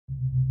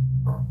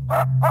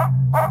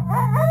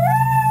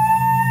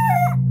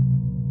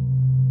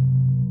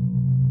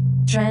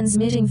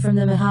Transmitting from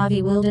the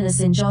Mojave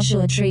Wilderness in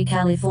Joshua Tree,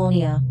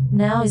 California.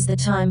 Now is the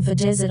time for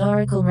Desert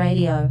Oracle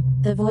Radio,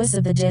 the voice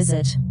of the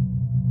desert.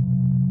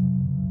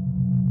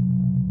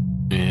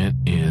 It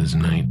is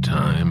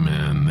nighttime,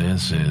 and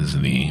this is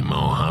the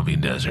Mojave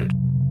Desert.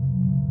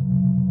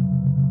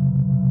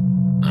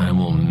 I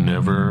will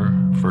never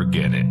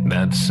forget it.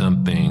 That's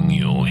something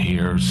you'll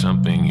hear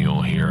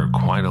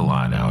quite a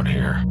lot out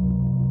here.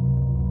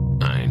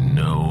 I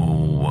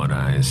know what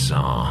I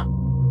saw.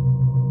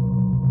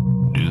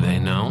 Do they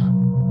know?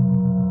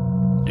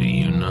 Do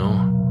you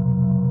know?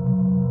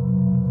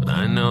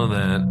 I know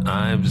that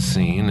I've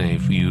seen a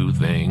few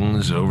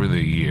things over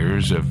the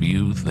years, a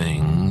few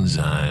things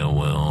I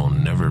will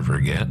never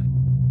forget.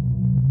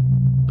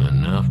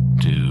 Enough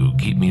to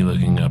keep me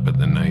looking up at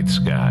the night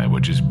sky,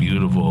 which is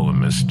beautiful and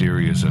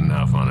mysterious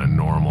enough on a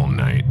normal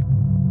night.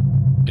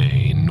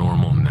 A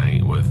normal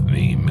night with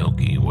the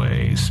Milky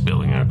Way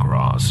spilling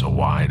across a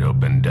wide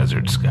open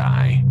desert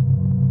sky.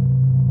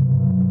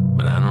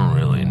 But I don't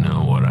really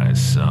know what I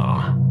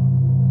saw.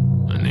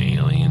 An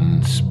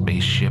alien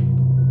spaceship?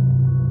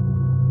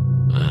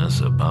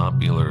 That's a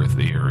popular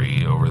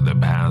theory over the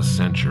past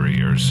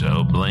century or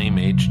so. Blame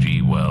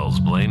H.G. Wells.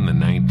 Blame the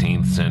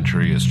 19th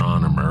century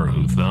astronomer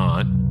who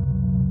thought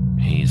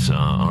he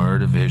saw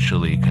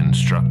artificially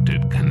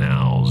constructed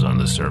canals on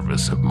the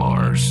surface of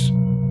Mars.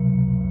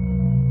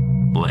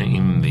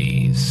 Blame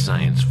the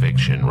science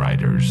fiction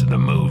writers of the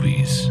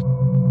movies.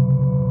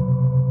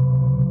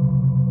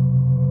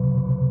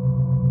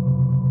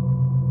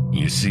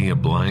 You see a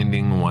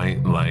blinding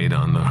white light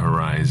on the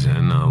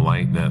horizon, a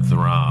light that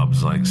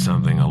throbs like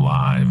something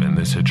alive, and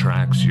this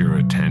attracts your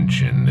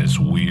attention. This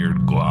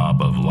weird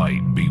glob of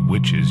light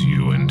bewitches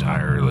you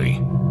entirely.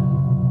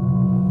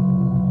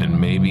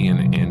 And maybe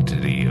an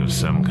entity of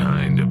some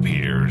kind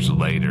appears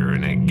later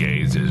and it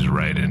gazes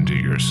right into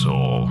your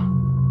soul.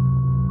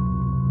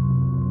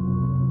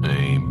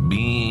 A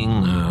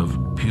being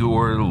of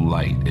pure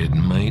light. It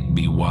might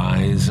be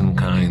wise and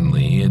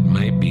kindly, it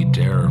might be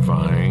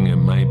terrifying, it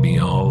might be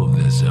all of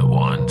this at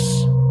once.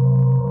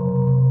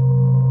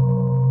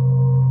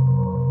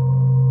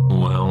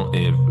 Well,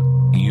 if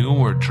you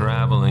were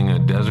traveling a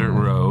desert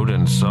road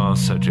and saw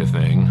such a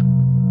thing,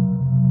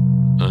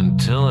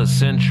 until a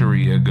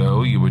century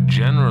ago, you would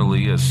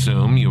generally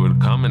assume you would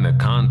come into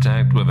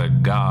contact with a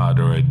god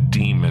or a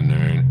demon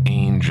or an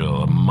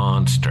angel, a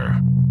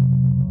monster.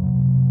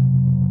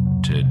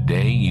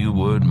 Today you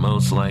would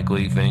most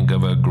likely think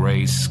of a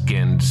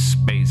gray-skinned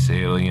space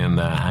alien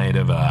the height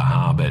of a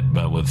hobbit,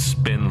 but with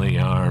spindly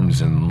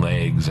arms and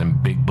legs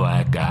and big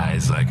black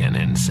eyes like an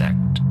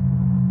insect.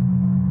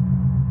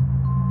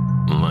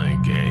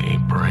 Like a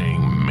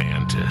praying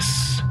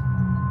mantis.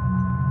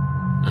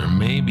 Or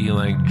maybe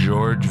like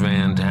George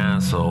Van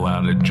Tassel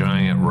out of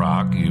Giant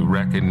Rock, you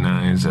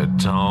recognize a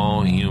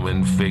tall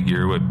human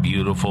figure with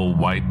beautiful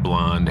white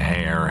blonde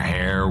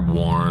hair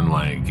worn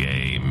like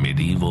a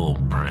medieval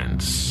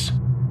prince.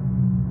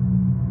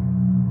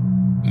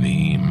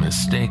 The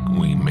mistake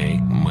we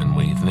make when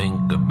we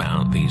think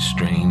about these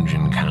strange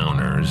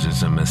encounters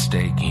is a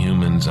mistake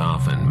humans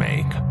often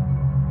make.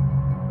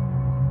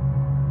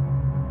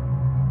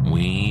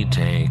 We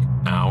take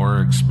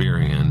our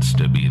experience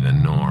to be the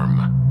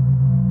norm.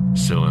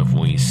 So if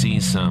we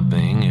see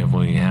something, if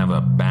we have a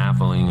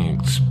baffling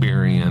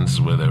experience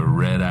with a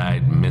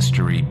red-eyed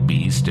mystery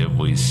beast, if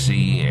we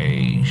see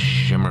a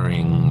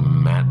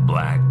shimmering matte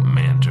black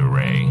manta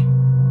ray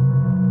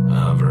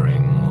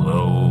hovering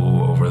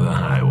low over the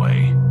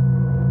highway,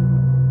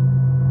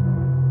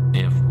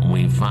 if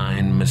we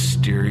find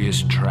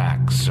mysterious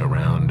tracks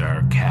around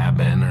our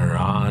cabin or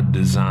odd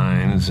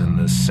designs in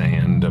the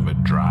sand of a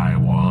dry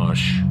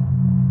wash,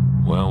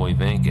 well, we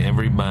think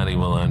everybody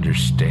will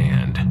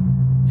understand.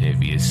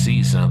 If you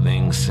see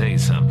something, say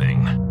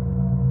something.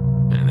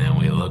 And then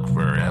we look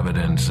for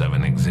evidence of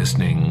an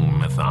existing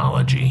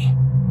mythology.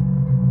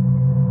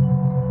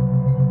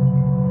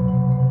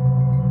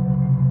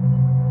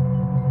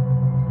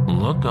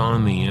 Look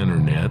on the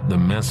internet, the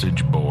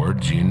message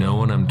boards, you know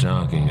what I'm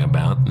talking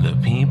about. The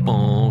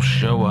people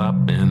show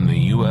up in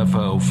the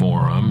UFO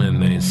forum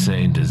and they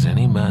say, does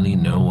anybody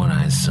know what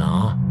I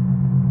saw?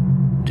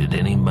 Did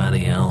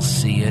anybody else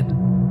see it?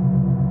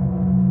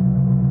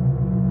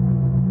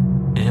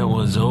 It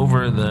was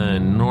over the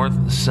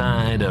north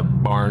side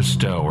of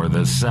Barstow or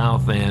the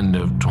south end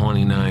of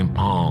 29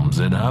 Palms.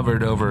 It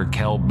hovered over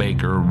Kel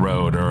Baker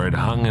Road or it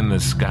hung in the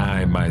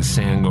sky by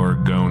San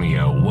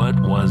Gorgonio. What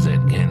was it?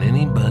 Can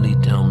anybody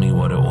tell me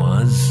what it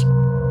was?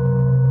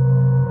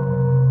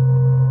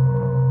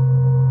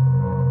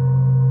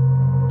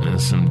 And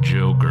some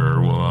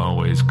joker will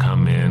always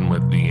come in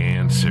with the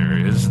answer.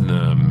 It's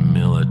the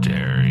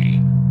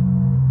military.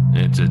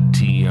 It's a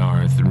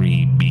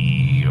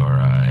TR-3B or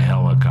a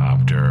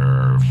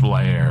helicopter or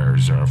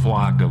flares or a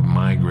flock of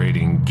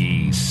migrating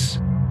geese.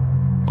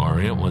 Or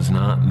it was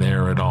not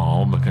there at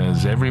all,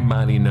 because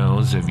everybody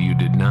knows if you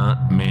did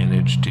not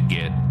manage to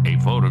get a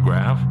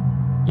photograph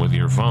with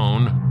your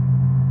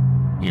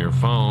phone, Your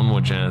phone,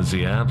 which has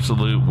the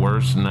absolute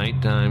worst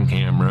nighttime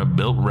camera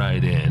built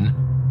right in.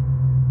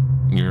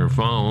 Your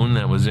phone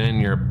that was in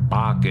your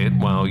pocket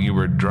while you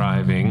were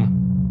driving.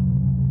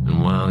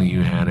 And while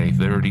you had a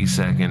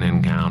 30-second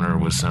encounter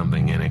with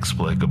something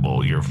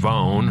inexplicable. Your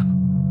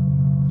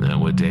phone that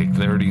would take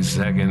 30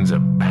 seconds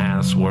of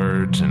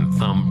passwords and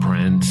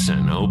thumbprints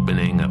and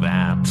opening of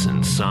apps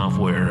and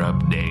software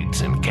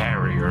updates and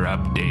carrier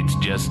updates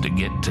just to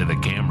get to the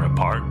camera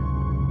part.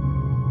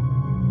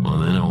 Well,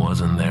 then it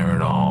wasn't there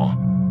at all.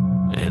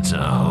 It's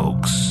a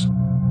hoax.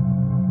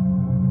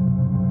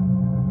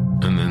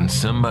 And then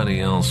somebody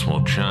else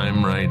will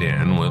chime right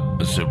in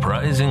with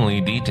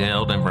surprisingly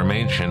detailed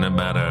information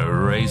about a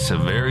race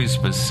of very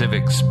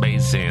specific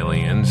space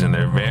aliens and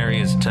their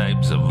various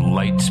types of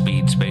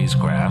light-speed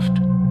spacecraft,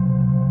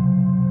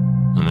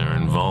 and their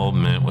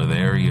involvement with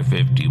Area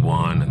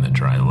 51 and the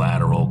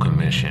Trilateral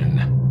Commission.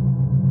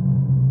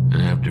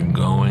 And after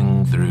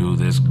going through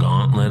this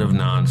gauntlet of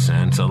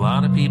nonsense, a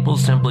lot of people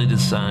simply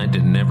decide to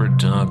never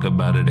talk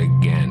about it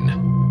again.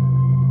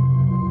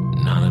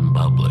 Not in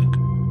public.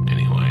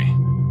 Anyway,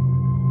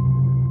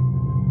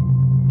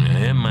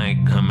 it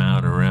might come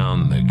out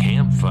around the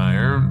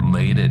campfire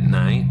late at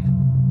night,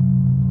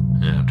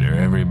 after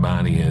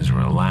everybody is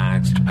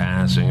relaxed,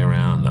 passing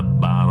around the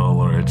bottle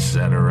or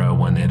etc.,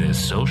 when it is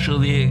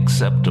socially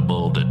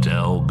acceptable to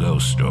tell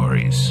ghost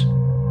stories.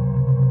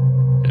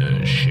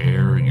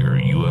 Share your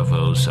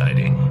UFO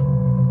sighting,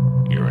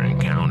 your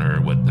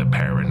encounter with the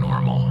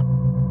paranormal,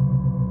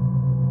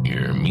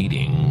 your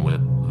meeting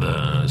with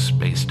the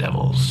space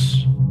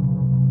devils.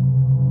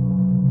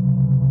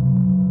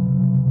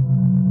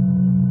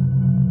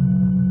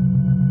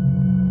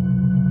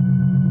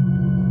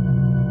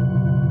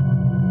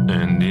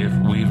 And if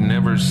we've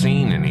never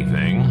seen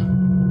anything,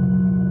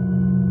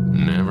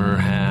 never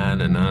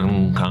had an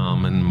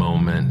uncommon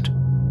moment,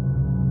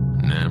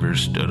 never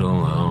stood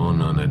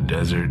alone on a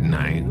desert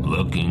night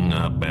looking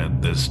up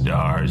at the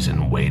stars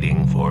and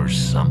waiting for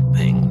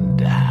something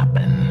to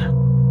happen,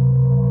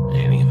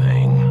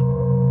 anything,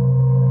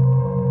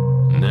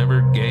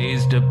 never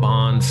gazed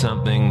upon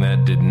something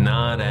that did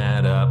not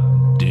add up,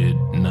 did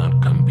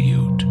not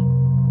compute,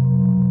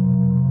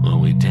 well,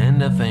 we tend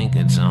to think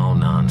it's all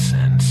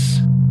nonsense.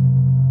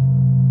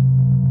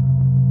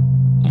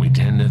 We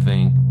tend to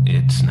think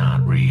it's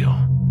not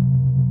real.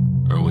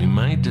 Or we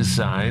might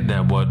decide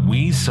that what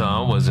we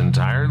saw was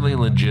entirely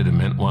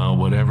legitimate while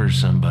whatever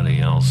somebody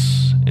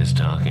else is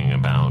talking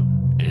about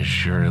is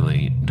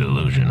surely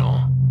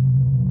delusional.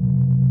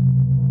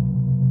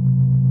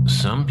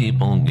 Some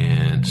people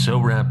get so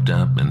wrapped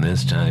up in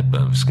this type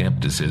of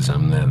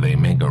skepticism that they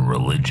make a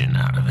religion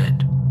out of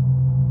it.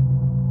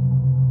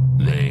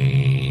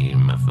 They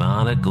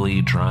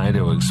methodically try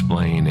to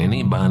explain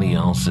anybody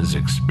else's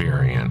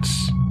experience.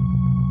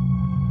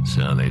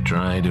 So they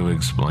try to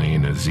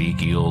explain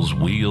Ezekiel's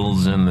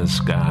wheels in the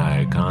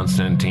sky,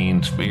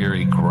 Constantine's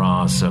fiery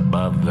cross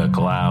above the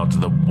clouds,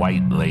 the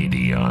white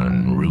lady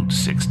on Route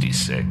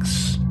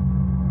 66.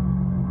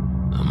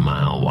 The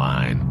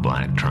mile-wide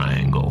black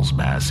triangles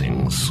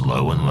passing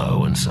slow and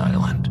low and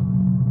silent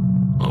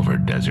over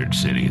desert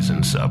cities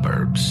and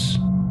suburbs.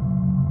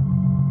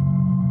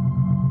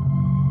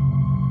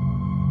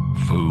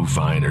 Foo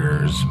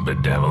Fighters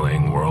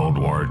bedeviling World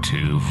War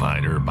II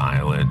fighter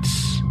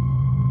pilots.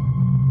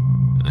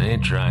 They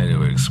try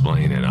to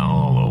explain it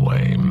all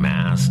away.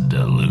 Mass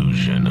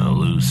delusion,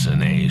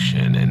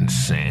 hallucination,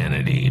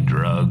 insanity,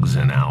 drugs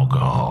and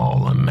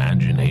alcohol,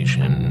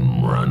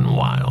 imagination run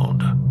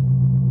wild.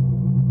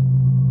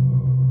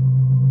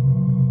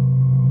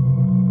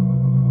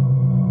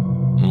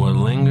 What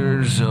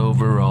lingers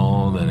over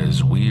all that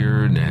is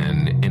weird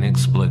and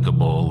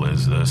inexplicable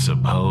is the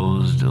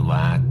supposed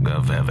lack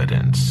of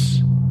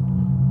evidence.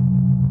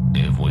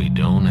 If we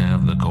don't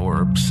have the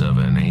corpse of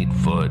an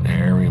 8-foot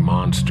hairy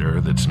monster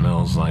that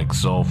smells like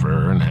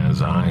sulfur and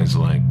has eyes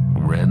like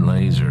red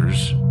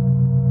lasers,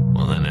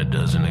 well then it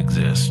doesn't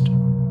exist.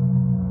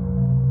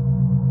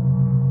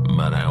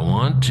 But I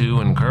want to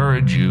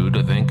encourage you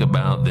to think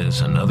about this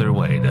another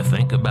way, to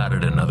think about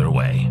it another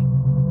way.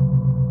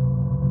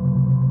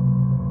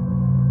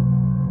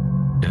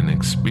 An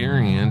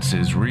experience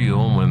is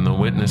real when the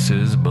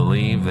witnesses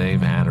believe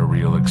they've had a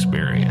real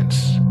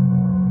experience.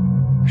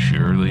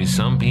 Surely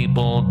some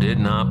people did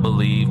not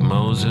believe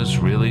Moses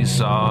really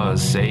saw a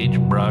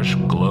sagebrush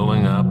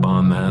glowing up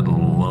on that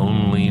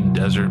lonely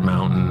desert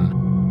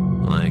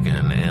mountain like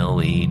an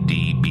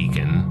LED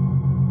beacon.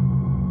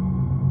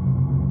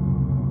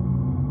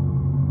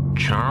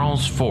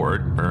 Charles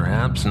Fort,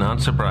 perhaps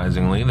not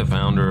surprisingly the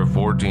founder of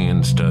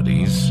Fortean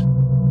Studies,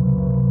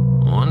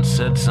 once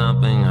said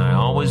something I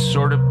always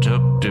sort of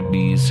took to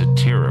be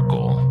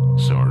satirical,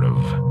 sort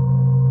of.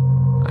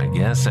 I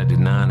guess I did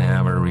not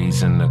have a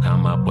reason to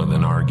come up with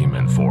an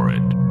argument for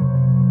it.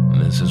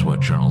 This is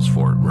what Charles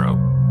Fort wrote.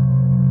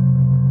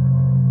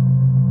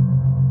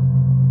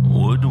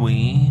 Would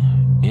we,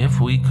 if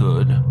we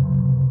could,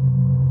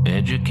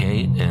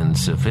 educate and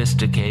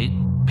sophisticate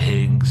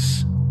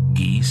pigs,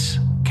 geese,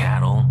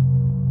 cattle,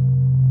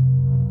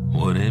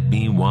 Would it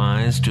be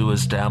wise to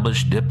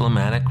establish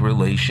diplomatic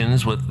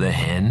relations with the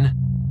hen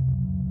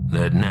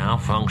that now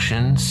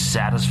functions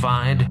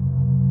satisfied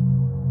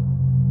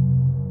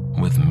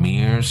with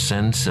mere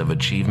sense of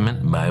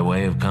achievement by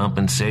way of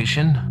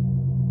compensation?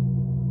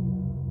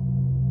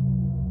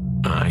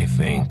 I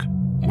think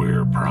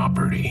we're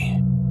property.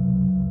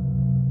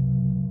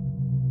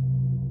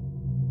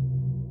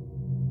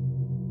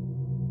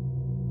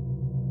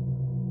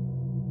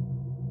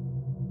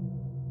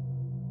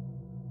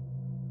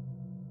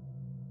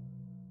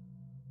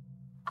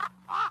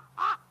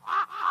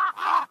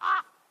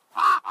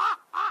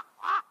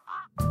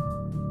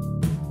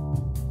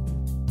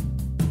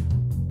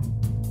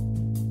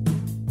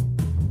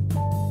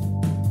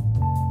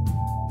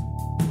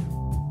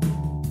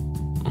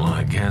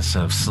 I guess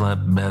I've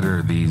slept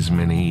better these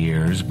many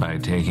years by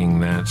taking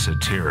that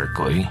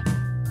satirically.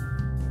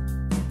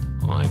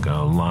 Like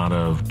a lot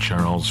of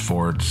Charles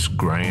Fort's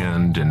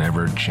grand and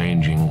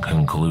ever-changing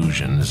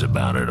conclusions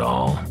about it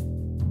all.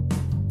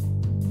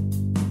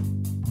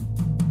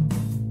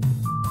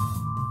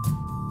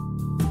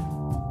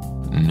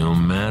 No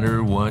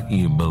matter what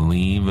you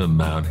believe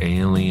about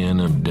alien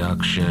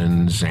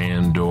abductions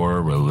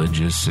and/or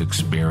religious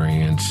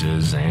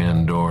experiences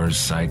and/or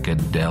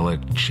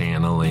psychedelic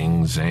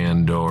channelings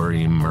and/or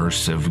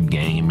immersive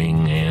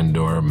gaming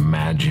and/or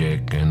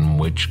magic and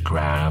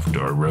witchcraft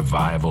or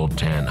revival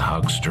tent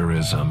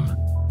hucksterism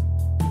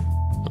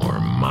or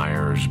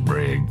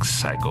Myers-Briggs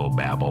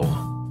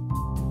psychobabble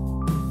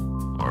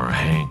or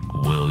Hank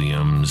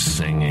Williams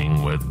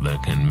singing with the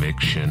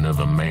conviction of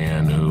a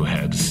man who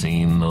had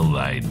seen the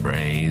light.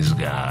 Praise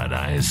God,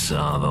 I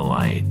saw the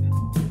light.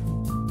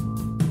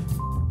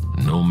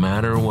 No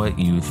matter what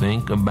you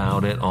think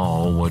about it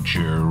all, what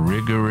your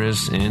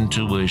rigorous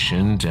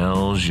intuition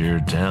tells your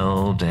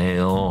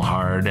telltale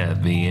heart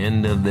at the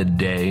end of the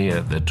day,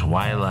 at the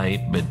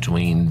twilight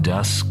between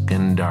dusk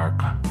and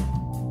dark,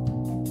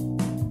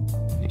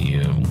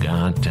 you've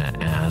got to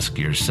ask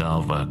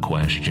yourself a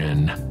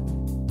question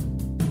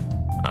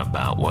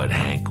about what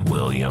Hank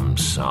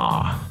Williams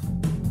saw.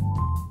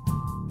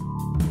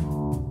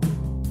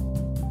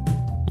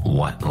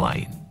 What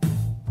light?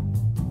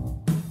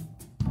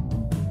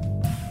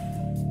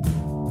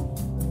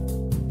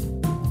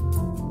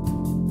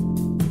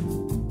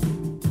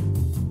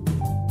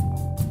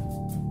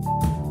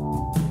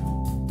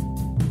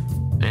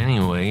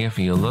 Anyway, if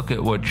you look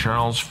at what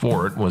Charles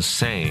Fort was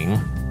saying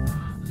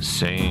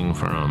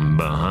from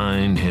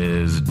behind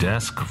his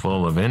desk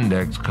full of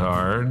index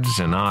cards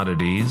and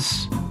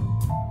oddities,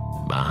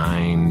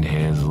 behind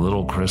his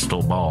little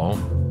crystal ball,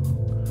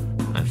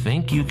 I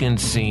think you can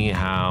see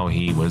how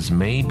he was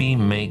maybe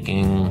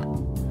making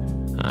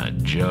a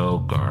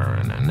joke or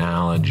an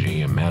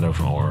analogy, a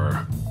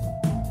metaphor.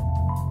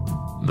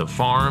 The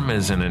farm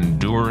is an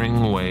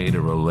enduring way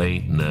to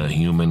relate the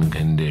human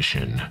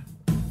condition.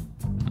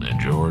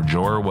 George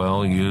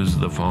Orwell used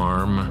the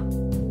farm.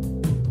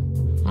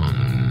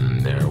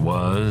 There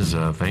was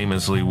a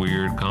famously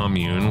weird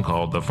commune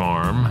called The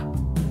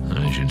Farm.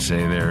 I should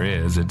say there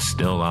is. It's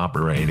still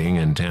operating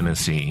in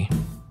Tennessee.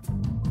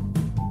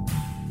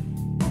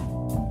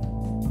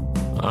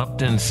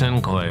 Upton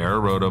Sinclair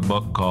wrote a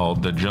book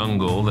called The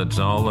Jungle that's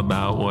all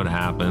about what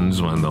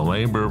happens when the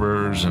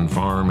laborers and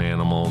farm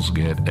animals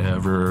get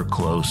ever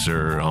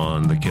closer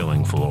on the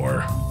killing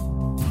floor.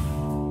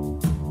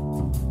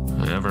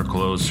 Ever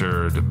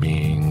closer to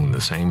being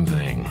the same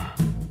thing.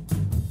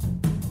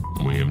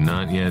 We have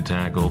not yet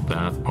tackled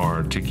that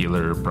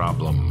particular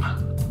problem.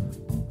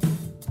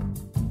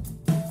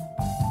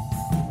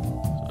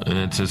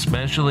 It's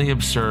especially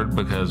absurd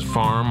because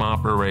farm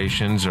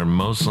operations are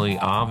mostly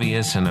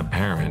obvious and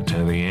apparent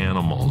to the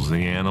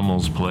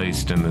animals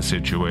placed in the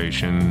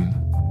situation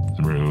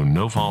through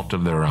no fault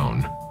of their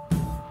own,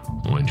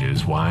 which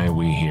is why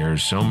we hear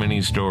so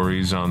many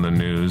stories on the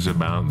news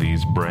about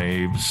these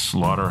brave,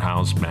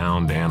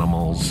 slaughterhouse-bound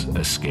animals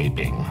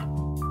escaping.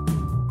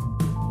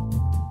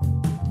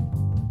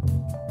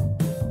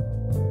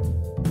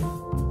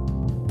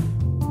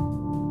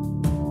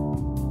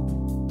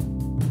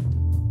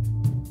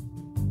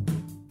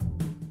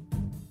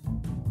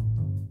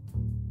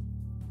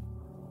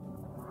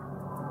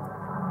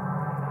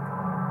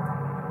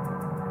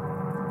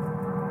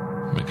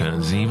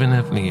 Because even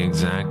if the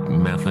exact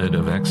method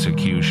of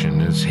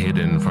execution is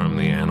hidden from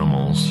the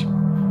animals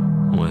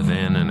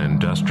within an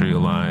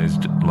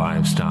industrialized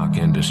livestock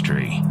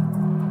industry,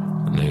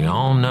 they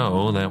all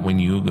know that when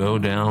you go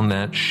down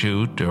that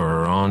chute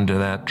or onto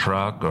that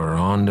truck or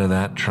onto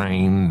that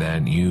train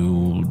that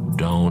you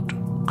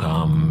don't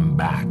come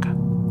back.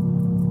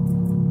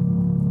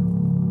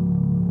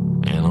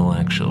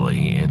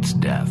 Intellectually, it's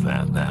death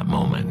at that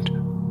moment.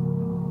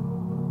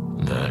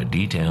 The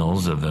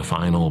details of the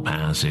final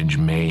passage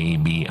may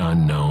be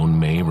unknown,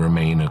 may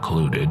remain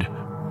occluded,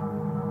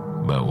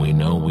 but we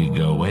know we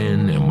go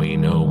in and we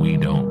know we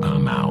don't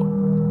come out.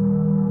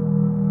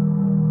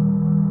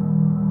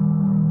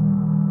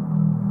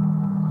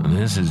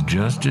 This is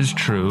just as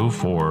true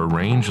for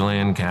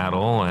rangeland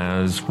cattle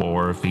as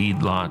for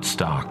feedlot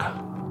stock.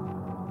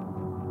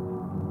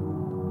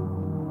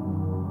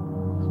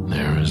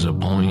 There's a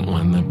point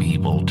when the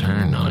people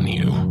turn on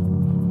you.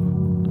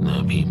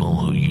 The people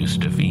who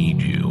used to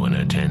feed you and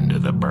attend to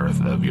the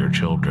birth of your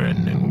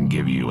children and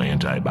give you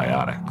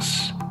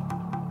antibiotics.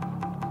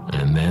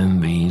 And then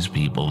these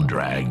people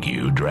drag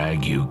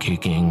you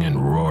kicking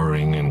and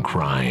roaring and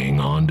crying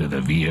onto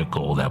the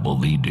vehicle that will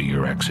lead to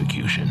your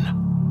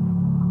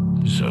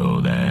execution,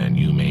 so that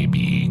you may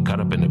be cut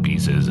up into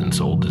pieces and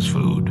sold as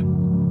food.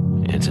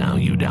 It's how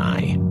you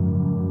die.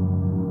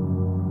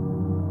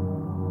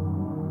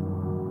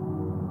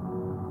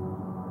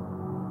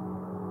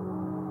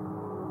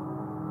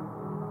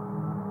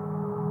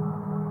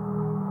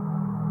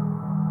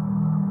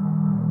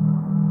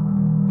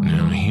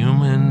 Now,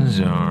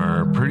 humans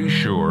are pretty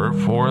sure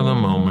for the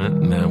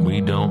moment that we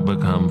don't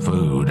become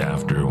food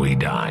after we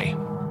die.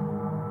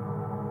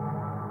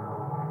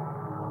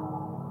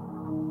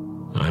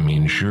 I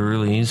mean,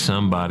 surely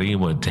somebody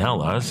would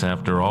tell us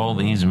after all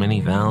these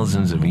many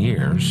thousands of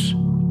years.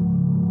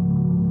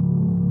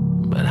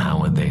 But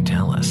how would they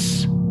tell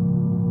us?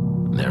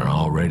 They're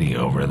already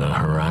over the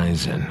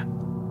horizon.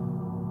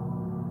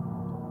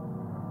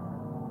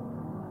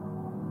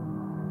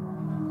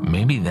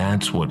 Maybe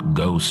that's what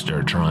ghosts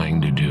are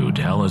trying to do,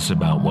 tell us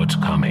about what's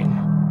coming.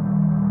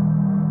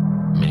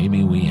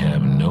 Maybe we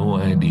have no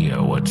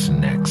idea what's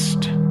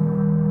next.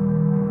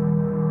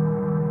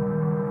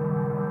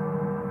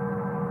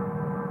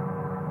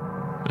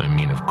 I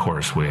mean, of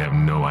course we have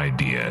no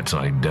idea. It's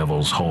like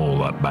Devil's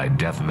Hole up by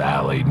Death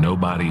Valley.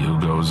 Nobody who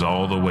goes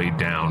all the way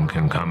down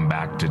can come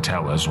back to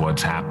tell us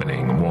what's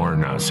happening,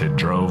 warn us. It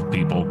drove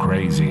people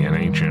crazy in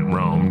ancient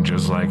Rome,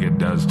 just like it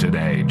does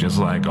today, just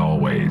like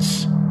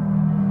always.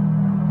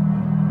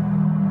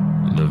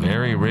 The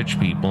very rich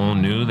people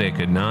knew they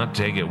could not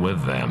take it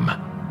with them.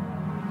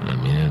 I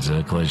mean, it's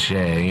a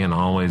cliche and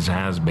always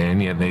has been,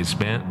 yet they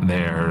spent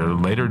their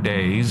later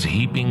days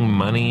heaping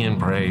money and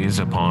praise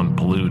upon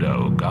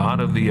Pluto, god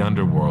of the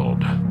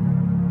underworld.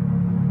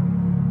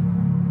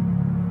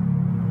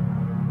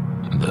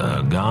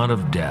 The god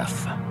of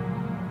death,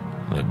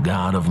 the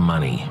god of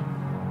money.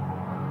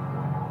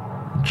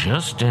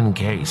 Just in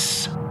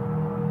case.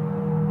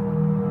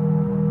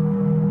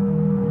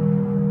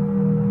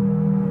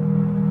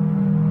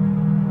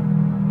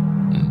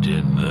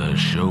 Did the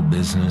show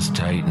business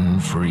titan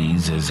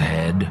freeze his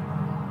head?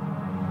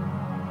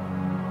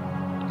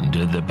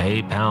 Did the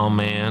PayPal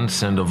man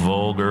send a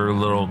vulgar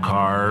little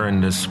car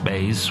into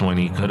space when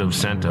he could have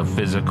sent a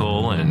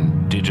physical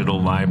and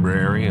digital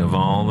library of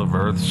all of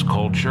Earth's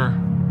culture?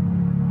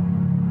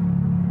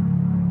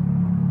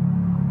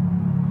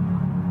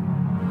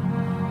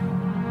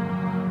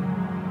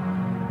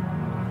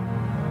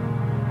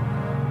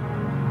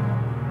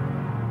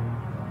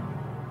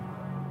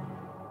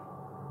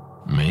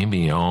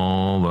 Maybe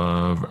all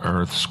of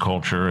Earth's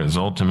culture is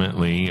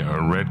ultimately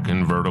a red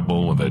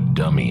convertible with a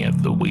dummy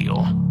at the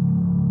wheel.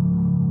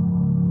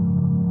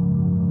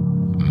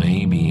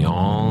 Maybe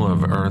all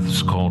of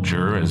Earth's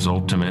culture is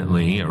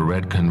ultimately a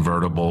red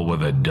convertible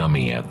with a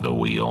dummy at the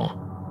wheel.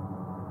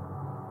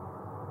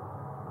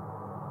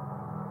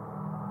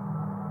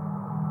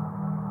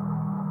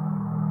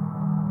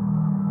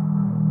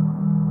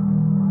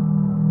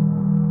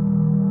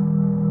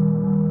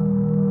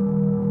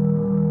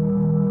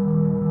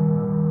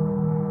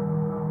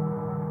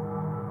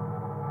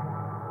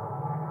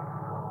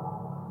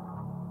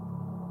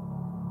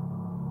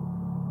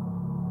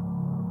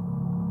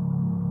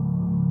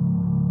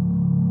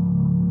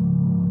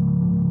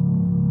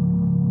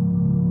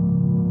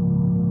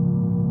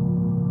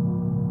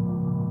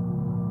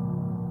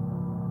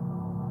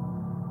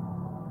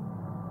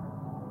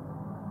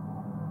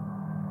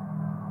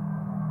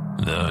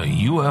 The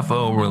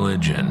UFO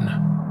religion.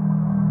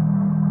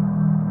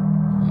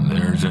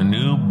 There's a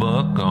new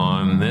book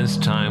on this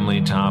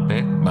timely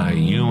topic by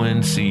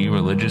UNC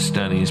Religious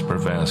Studies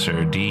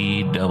professor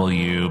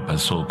D.W.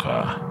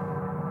 Pasulka.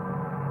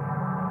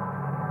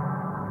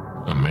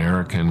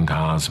 American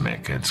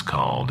Cosmic, it's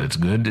called. It's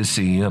good to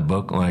see a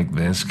book like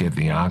this get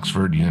the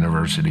Oxford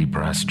University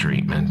Press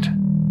treatment.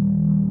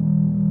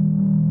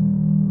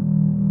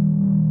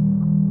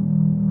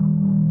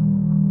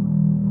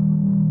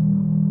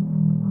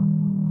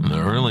 The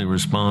early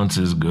response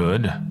is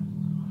good,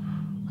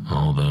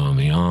 although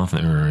the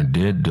author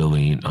did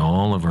delete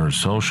all of her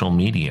social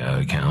media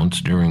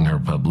accounts during her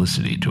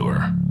publicity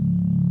tour.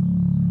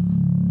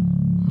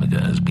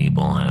 Because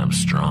people have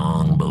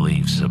strong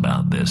beliefs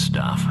about this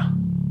stuff.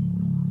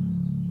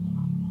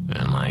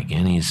 And like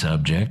any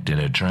subject, it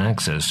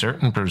attracts a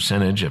certain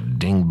percentage of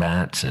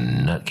dingbats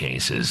and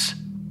nutcases,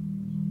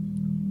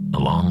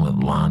 along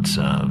with lots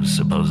of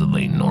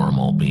supposedly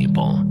normal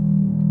people.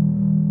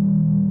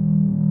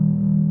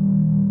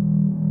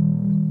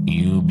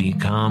 You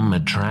become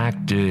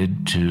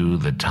attracted to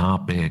the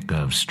topic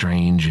of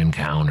strange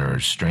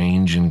encounters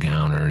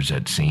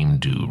that seem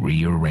to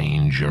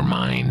rearrange your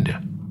mind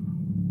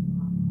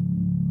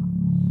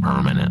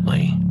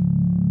permanently.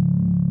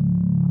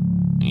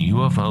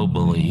 UFO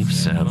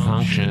beliefs have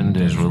functioned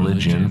as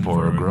religion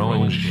for a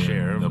growing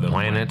share of the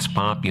planet's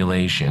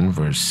population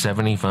for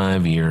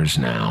 75 years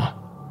now.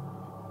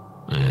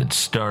 It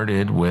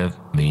started with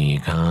the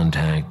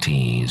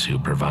contactees who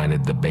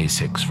provided the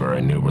basics for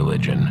a new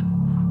religion,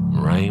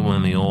 right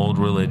when the old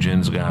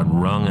religions got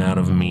wrung out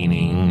of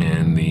meaning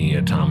in the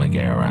atomic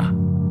era,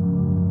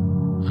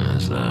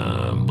 as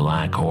the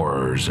black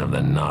horrors of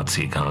the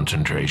Nazi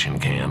concentration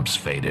camps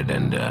faded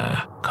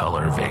into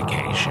color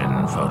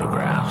vacation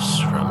photographs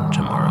from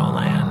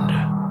Tomorrowland.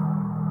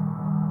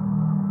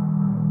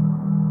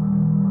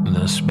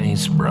 The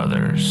Space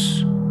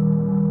Brothers.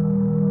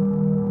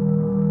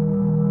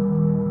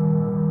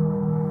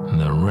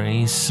 The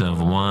race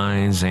of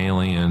wise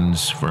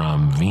aliens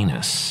from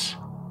Venus.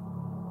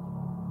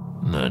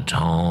 The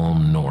tall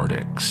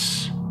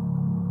Nordics.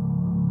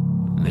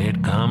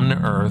 They'd come to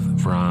Earth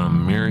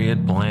from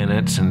myriad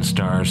planets and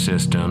star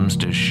systems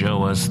to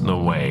show us the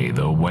way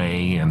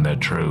and the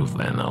truth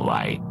and the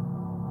light.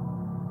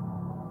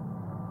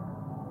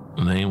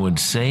 They would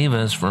save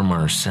us from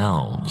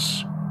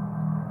ourselves.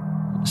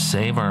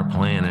 Save our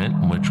planet,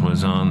 which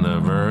was on the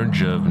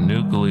verge of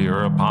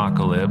nuclear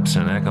apocalypse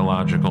and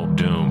ecological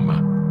doom.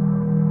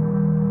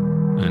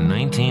 In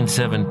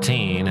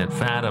 1917, at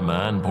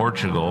Fatima in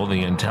Portugal,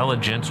 the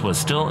intelligence was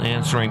still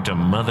answering to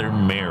Mother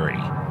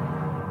Mary.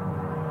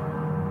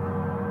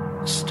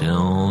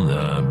 Still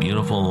the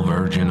beautiful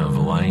Virgin of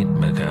Light,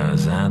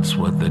 because that's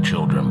what the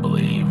children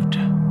believed.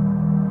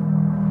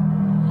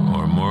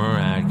 Or more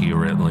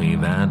accurately,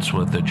 that's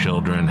what the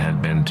children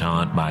had been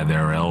taught by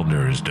their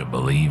elders to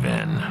believe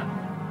in.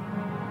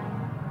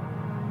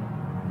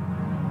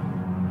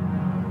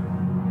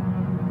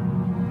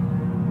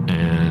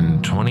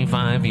 And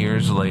 25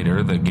 years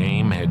later, the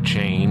game had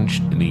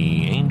changed.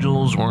 The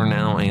angels were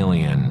now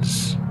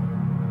aliens.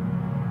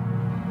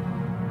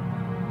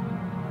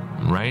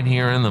 Right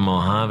here in the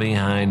Mojave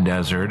High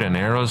Desert, an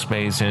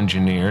aerospace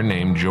engineer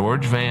named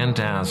George Van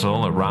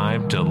Tassel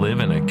arrived to live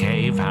in a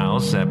cave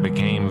house that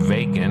became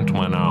vacant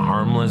when a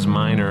harmless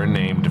miner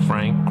named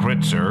Frank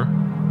Kritzer,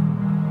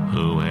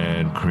 who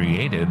had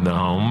created the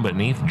home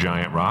beneath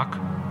Giant Rock,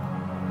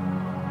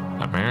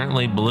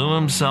 apparently blew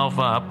himself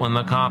up when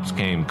the cops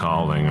came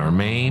calling. Or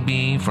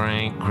maybe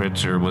Frank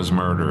Kritzer was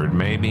murdered.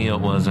 Maybe it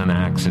was an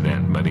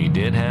accident, but he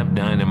did have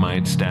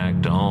dynamite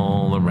stacked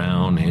all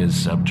around his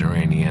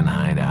subterranean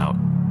hideout.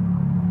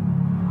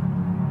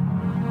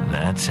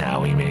 That's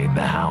how he made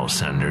the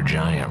house under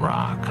Giant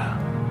Rock.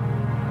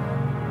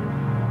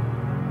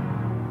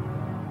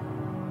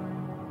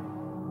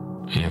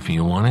 If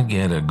you want to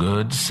get a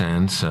good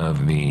sense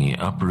of the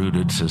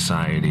uprooted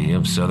society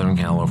of Southern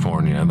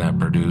California that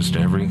produced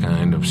every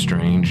kind of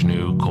strange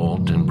new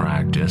cult and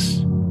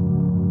practice,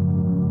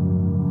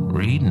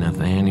 read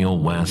Nathaniel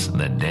West's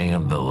The Day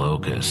of the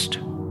Locust,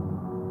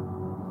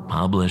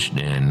 published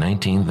in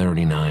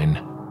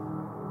 1939.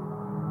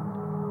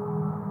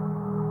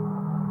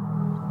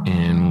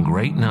 In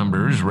great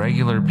numbers,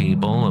 regular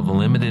people of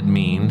limited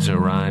means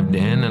arrived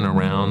in and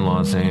around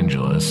Los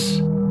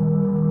Angeles,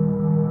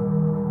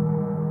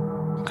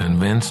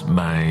 convinced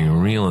by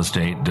real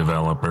estate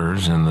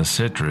developers in the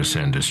citrus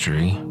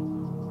industry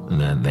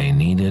that they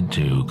needed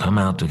to come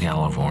out to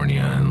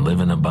California and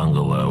live in a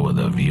bungalow with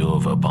a view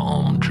of a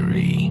palm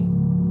tree,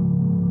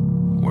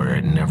 where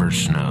it never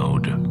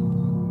snowed.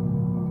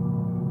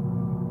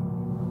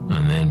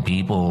 And then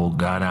people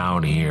got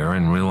out here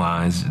and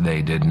realized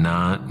they did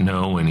not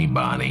know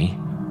anybody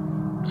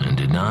and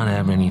did not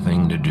have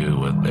anything to do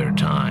with their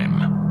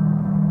time.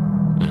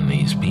 And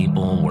these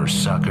people were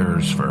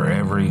suckers for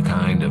every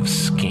kind of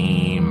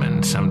scheme,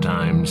 and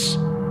sometimes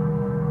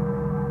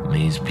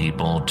these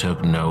people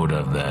took note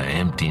of the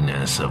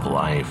emptiness of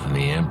life, and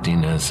the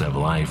emptiness of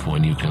life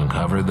when you can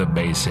cover the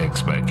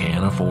basics but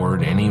can't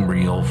afford any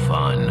real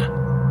fun,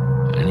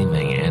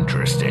 anything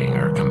interesting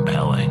or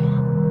compelling.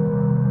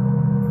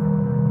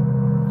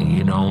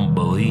 You don't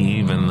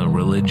believe in the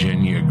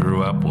religion you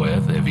grew up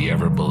with, if you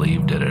ever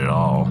believed it at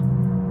all.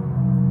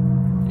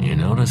 You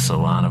notice a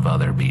lot of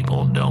other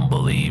people don't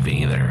believe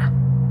either.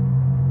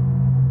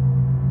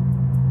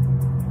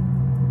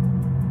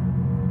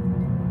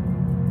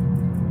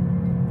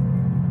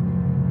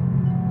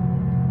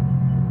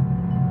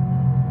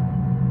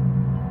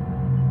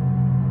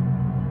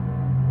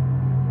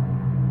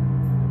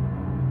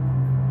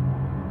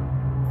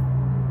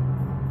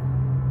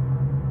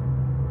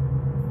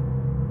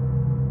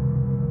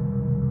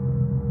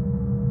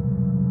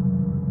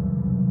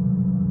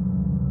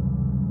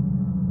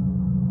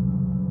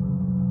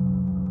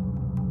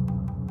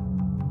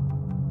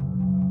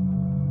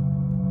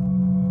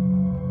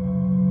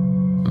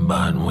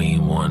 But we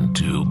want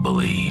to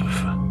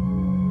believe.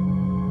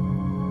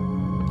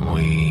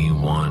 We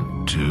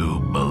want to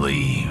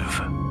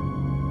believe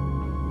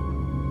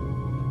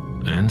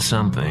in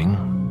something.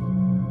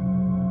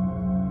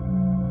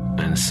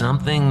 And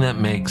something that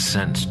makes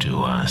sense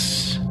to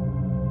us.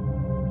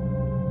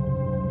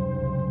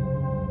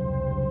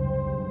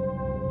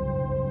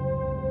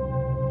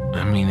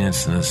 I mean,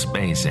 it's the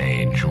space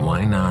age.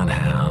 Why not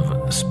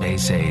have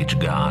space age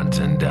gods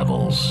and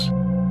devils?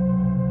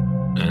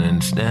 And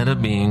instead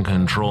of being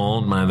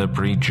controlled by the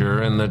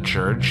preacher and the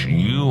church,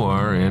 you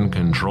are in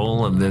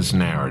control of this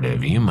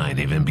narrative. You might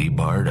even be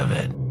part of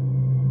it.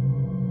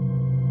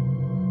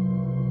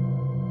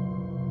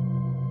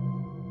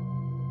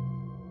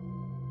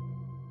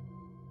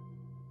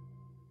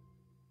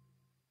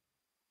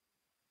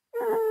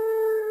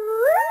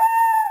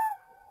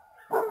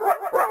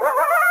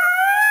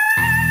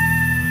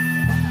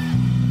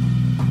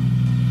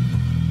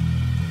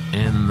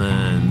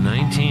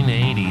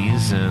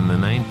 80s and the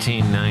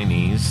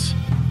 1990s,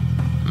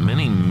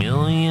 many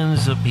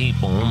millions of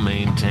people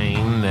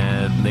maintain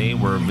that they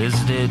were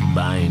visited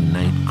by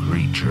night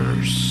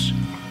creatures,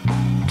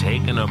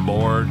 taken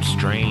aboard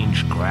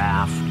strange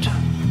craft.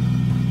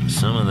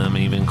 Some of them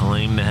even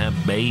claim to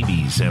have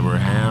babies that were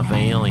half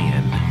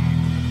alien.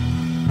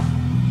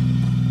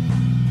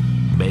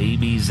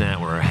 Babies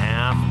that were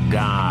half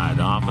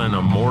God, often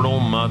a mortal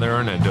mother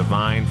and a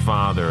divine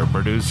father,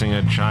 producing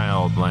a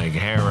child like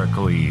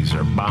Heracles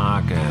or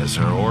Bacchus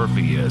or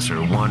Orpheus or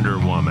Wonder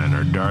Woman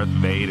or Darth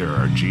Vader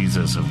or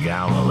Jesus of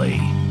Galilee.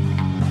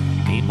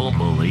 People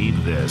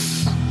believe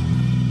this.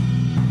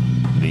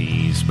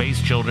 The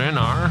space children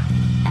are,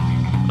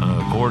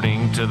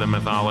 according to the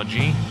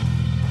mythology,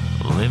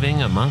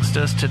 living amongst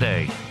us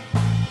today.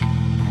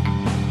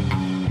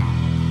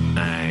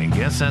 I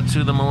guess that's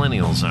who the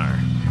millennials are.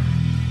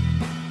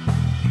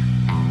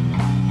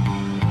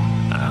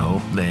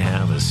 They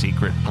have a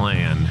secret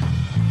plan.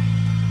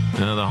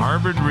 Now, the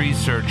Harvard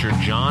researcher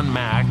John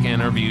Mack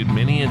interviewed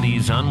many of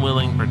these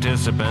unwilling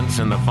participants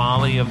in the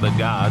folly of the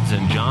gods,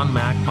 and John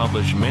Mack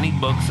published many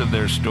books of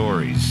their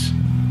stories.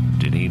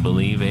 Did he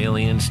believe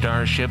alien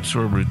starships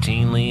were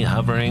routinely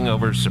hovering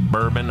over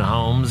suburban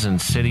homes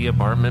and city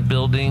apartment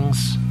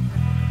buildings,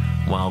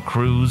 while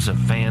crews of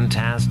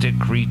fantastic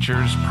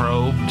creatures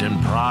probed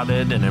and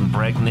prodded and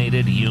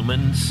impregnated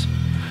humans?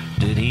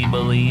 Did he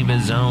believe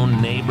his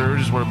own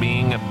neighbors were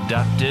being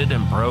abducted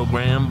and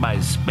programmed by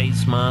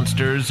space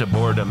monsters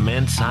aboard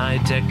immense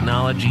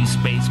high-technology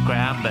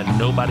spacecraft that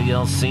nobody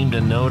else seemed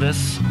to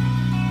notice?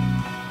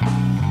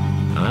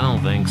 I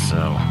don't think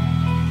so.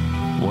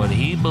 What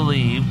he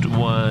believed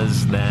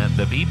was that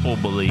the people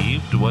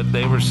believed what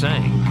they were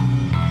saying.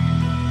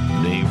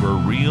 They were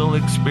real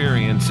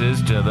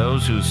experiences to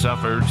those who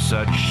suffered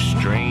such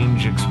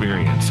strange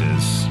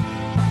experiences.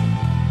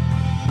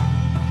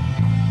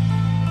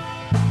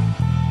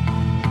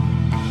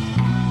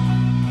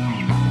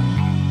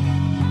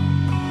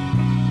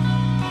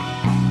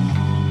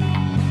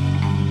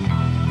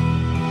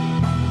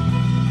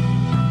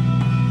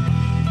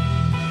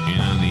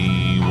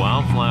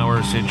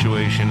 Wildflower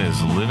situation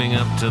is living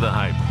up to the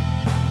hype.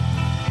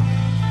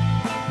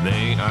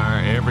 They are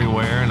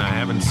everywhere, and I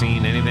haven't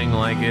seen anything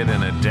like it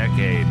in a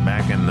decade,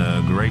 back in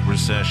the Great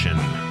Recession,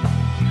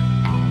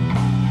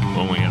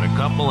 when we had a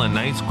couple of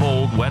nice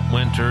cold wet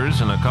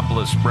winters and a couple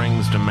of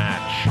springs to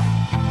match.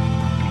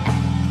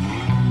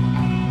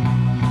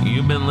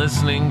 You've been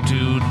listening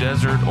to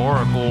Desert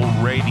Oracle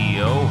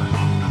Radio.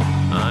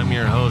 I'm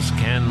your host,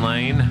 Ken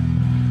Lane.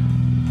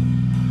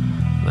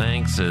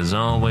 Thanks as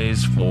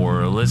always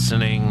for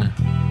listening,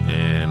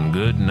 and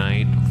good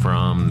night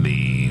from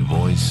the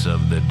voice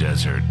of the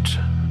desert.